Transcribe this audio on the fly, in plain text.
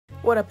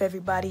What up,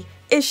 everybody?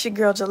 It's your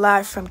girl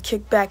July from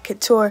Kickback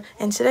Couture,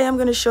 and today I'm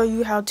going to show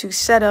you how to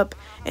set up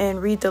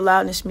and read the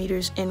loudness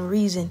meters in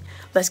Reason.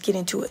 Let's get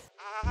into it.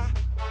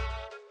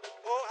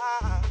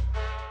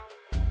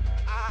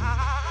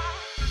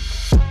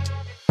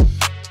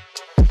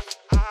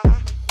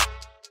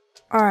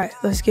 Alright,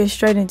 let's get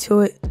straight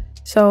into it.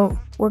 So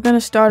we're going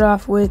to start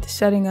off with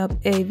setting up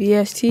a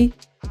VST,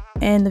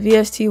 and the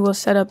VST we'll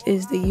set up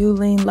is the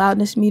Youlean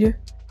loudness meter.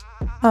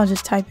 I'll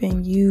just type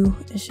in U.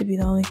 It should be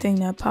the only thing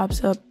that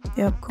pops up.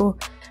 Yep, cool.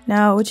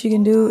 Now what you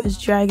can do is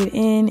drag it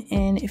in,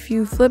 and if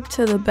you flip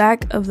to the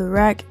back of the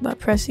rack by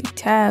pressing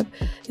tab,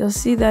 you'll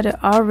see that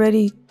it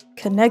already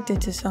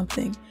connected to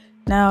something.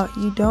 Now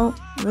you don't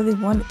really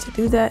want it to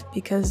do that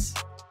because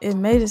it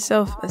made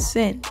itself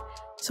ascend.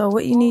 So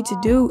what you need to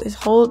do is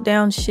hold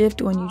down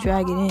shift when you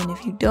drag it in.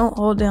 If you don't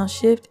hold down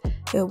shift,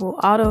 it will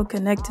auto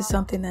connect to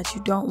something that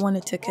you don't want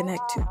it to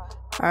connect to.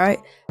 Alright,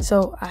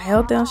 so I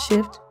held down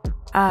shift,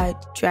 I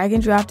drag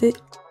and dropped it,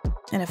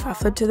 and if I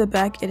flip to the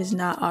back, it is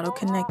not auto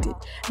connected.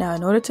 Now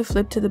in order to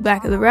flip to the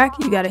back of the rack,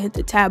 you gotta hit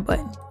the tab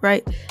button,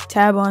 right?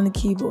 Tab on the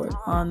keyboard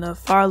on the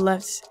far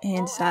left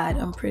hand side,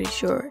 I'm pretty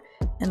sure,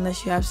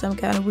 unless you have some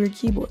kind of weird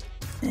keyboard,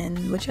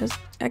 and which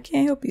I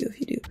can't help you if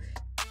you do.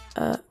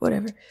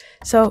 Whatever.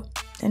 So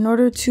in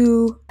order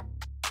to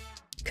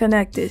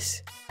connect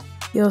this,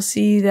 you'll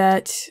see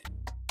that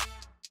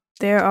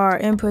there are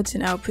inputs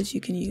and outputs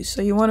you can use.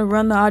 So you want to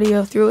run the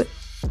audio through it,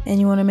 and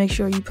you want to make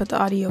sure you put the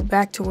audio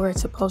back to where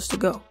it's supposed to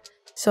go.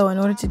 So in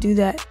order to do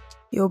that,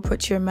 you'll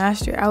put your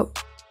master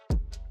out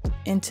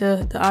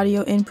into the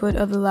audio input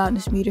of the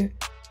loudness meter,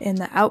 and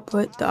the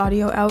output, the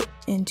audio out,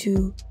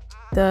 into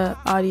the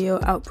audio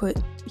output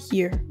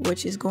here,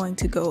 which is going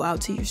to go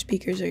out to your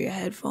speakers or your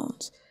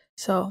headphones.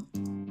 So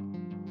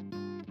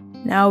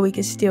now we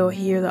can still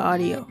hear the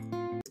audio.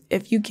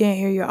 If you can't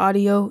hear your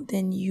audio,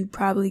 then you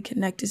probably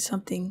connected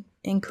something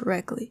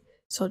incorrectly.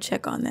 So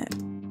check on that.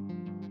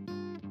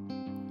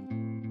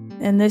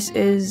 And this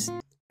is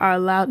our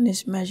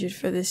loudness measured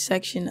for this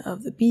section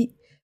of the beat,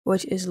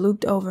 which is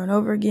looped over and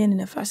over again. And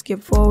if I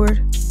skip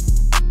forward,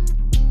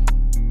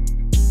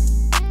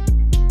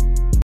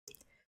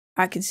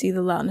 I can see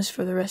the loudness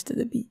for the rest of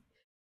the beat.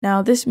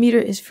 Now this meter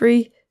is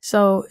free,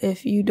 so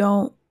if you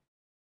don't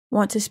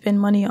want to spend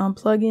money on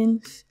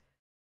plugins,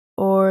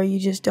 or you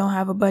just don't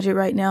have a budget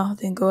right now,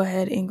 then go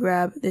ahead and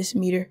grab this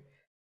meter.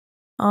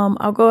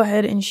 I'll go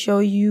ahead and show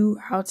you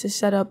how to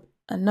set up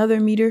another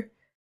meter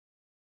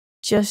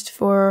just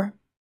for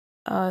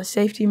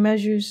safety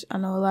measures. I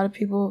know a lot of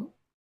people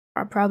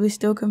are probably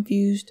still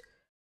confused,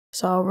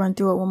 so I'll run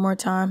through it one more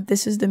time.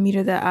 This is the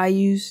meter that I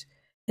use.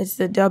 It's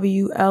the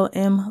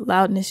WLM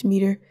loudness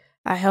meter.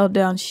 I held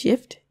down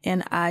shift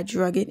and I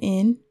drug it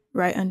in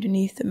right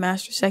underneath the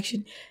master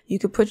section. You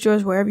could put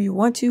yours wherever you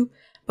want to,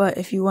 but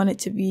if you want it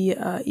to be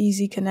an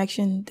easy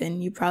connection, then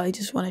you probably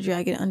just want to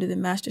drag it under the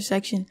master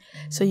section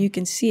so you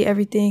can see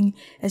everything,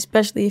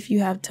 especially if you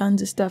have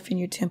tons of stuff in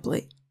your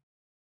template.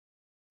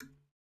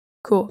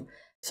 Cool.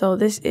 So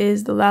this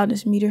is the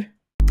loudness meter.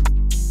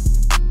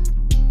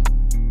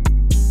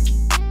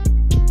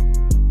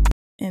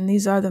 And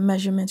these are the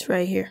measurements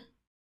right here.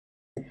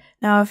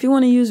 Now, if you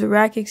want to use a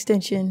rack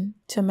extension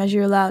to measure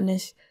your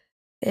loudness,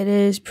 it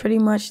is pretty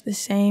much the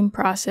same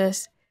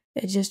process.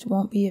 It just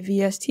won't be a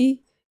VST.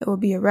 It will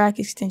be a rack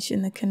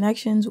extension. The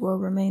connections will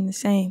remain the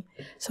same.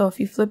 So if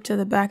you flip to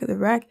the back of the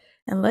rack,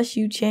 unless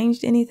you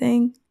changed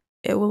anything,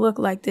 it will look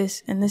like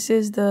this. And this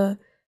is the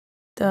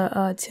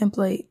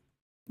template,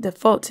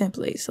 default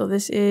template. So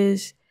this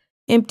is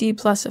empty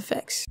plus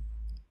effects.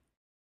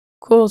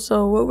 Cool.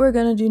 So what we're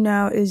going to do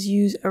now is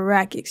use a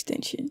rack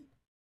extension.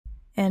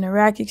 And a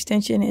rack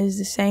extension is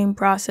the same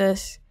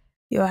process.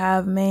 You'll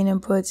have main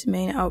inputs,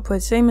 main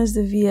outputs, same as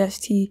the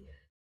VST,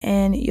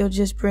 and you'll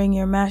just bring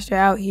your master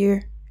out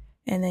here,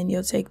 and then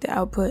you'll take the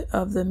output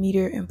of the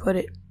meter and put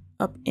it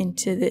up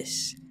into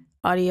this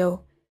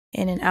audio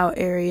in and out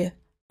area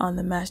on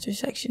the master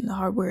section, the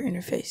hardware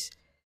interface.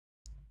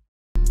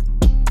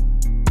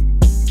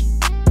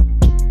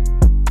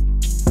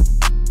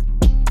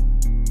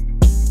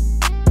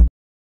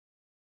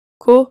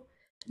 Cool.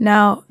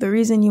 Now, the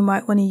reason you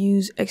might want to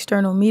use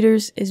external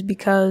meters is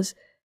because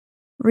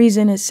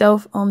Reason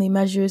itself only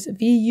measures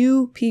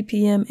VU,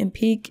 PPM, and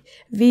peak.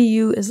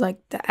 VU is like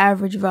the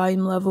average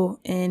volume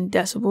level in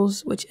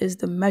decibels, which is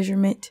the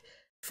measurement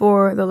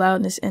for the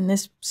loudness in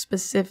this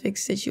specific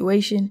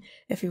situation.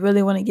 If you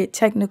really want to get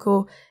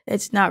technical,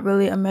 it's not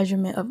really a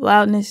measurement of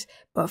loudness,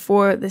 but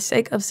for the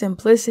sake of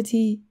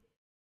simplicity,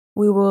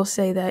 we will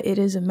say that it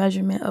is a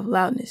measurement of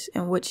loudness,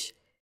 and which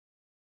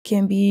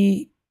can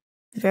be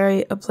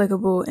very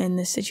applicable in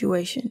this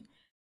situation.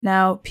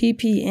 Now,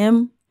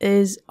 PPM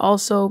is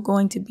also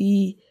going to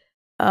be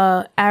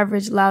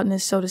average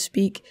loudness, so to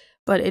speak,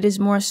 but it is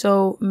more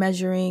so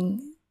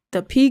measuring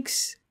the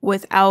peaks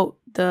without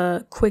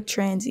the quick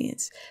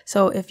transients.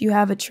 So if you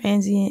have a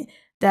transient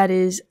that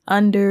is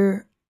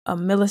under a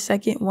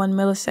millisecond, 1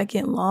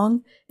 millisecond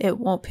long, it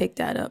won't pick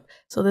that up.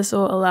 So this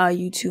will allow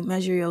you to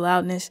measure your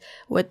loudness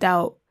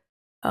without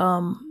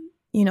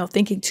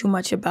thinking too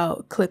much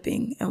about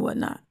clipping and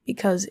whatnot,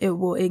 because it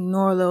will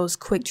ignore those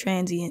quick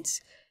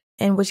transients.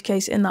 In which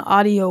case, in the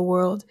audio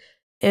world,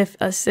 if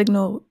a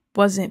signal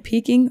wasn't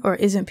peaking or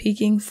isn't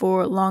peaking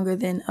for longer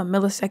than a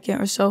millisecond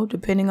or so,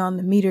 depending on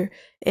the meter,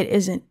 it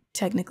isn't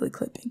technically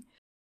clipping.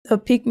 The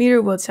peak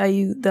meter will tell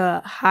you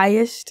the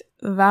highest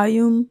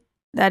volume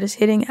that is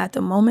hitting at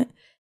the moment,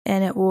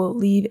 and it will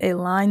leave a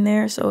line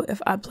there. So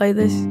if I play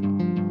this,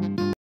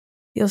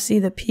 you'll see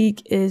the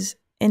peak is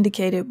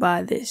indicated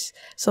by this.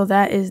 So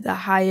that is the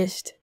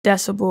highest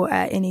decibel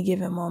at any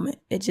given moment.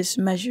 It just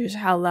measures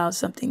how loud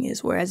something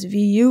is, whereas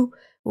VU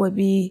would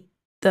be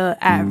the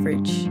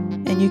average,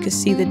 and you can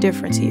see the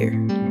difference here.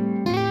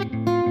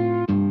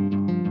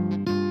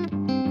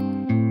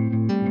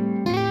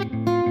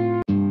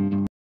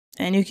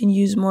 And you can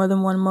use more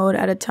than one mode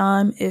at a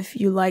time if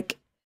you like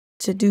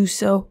to do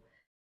so.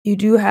 You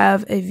do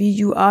have a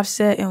VU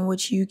offset in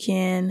which you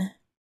can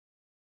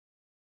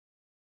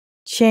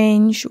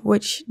change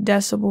which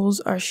decibels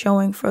are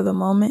showing for the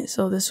moment.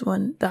 So this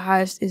one, the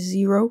highest is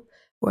 0,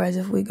 whereas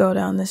if we go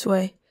down this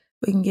way,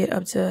 we can get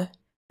up to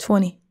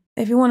 20.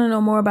 If you want to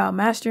know more about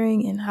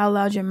mastering and how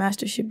loud your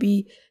master should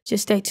be,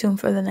 just stay tuned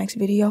for the next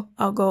video.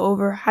 I'll go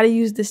over how to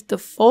use this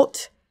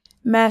default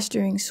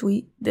mastering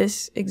suite,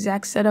 this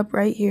exact setup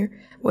right here,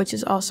 which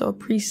is also a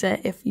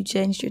preset. If you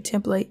changed your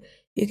template,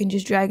 you can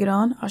just drag it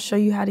on. I'll show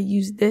you how to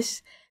use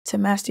this to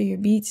master your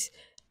beats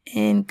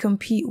and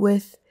compete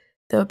with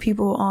the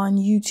people on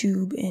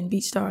YouTube and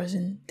BeatStars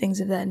and things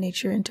of that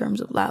nature in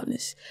terms of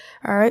loudness.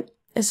 All right,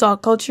 it's all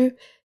Couture,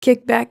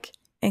 Kickback,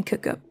 and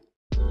Cook Up.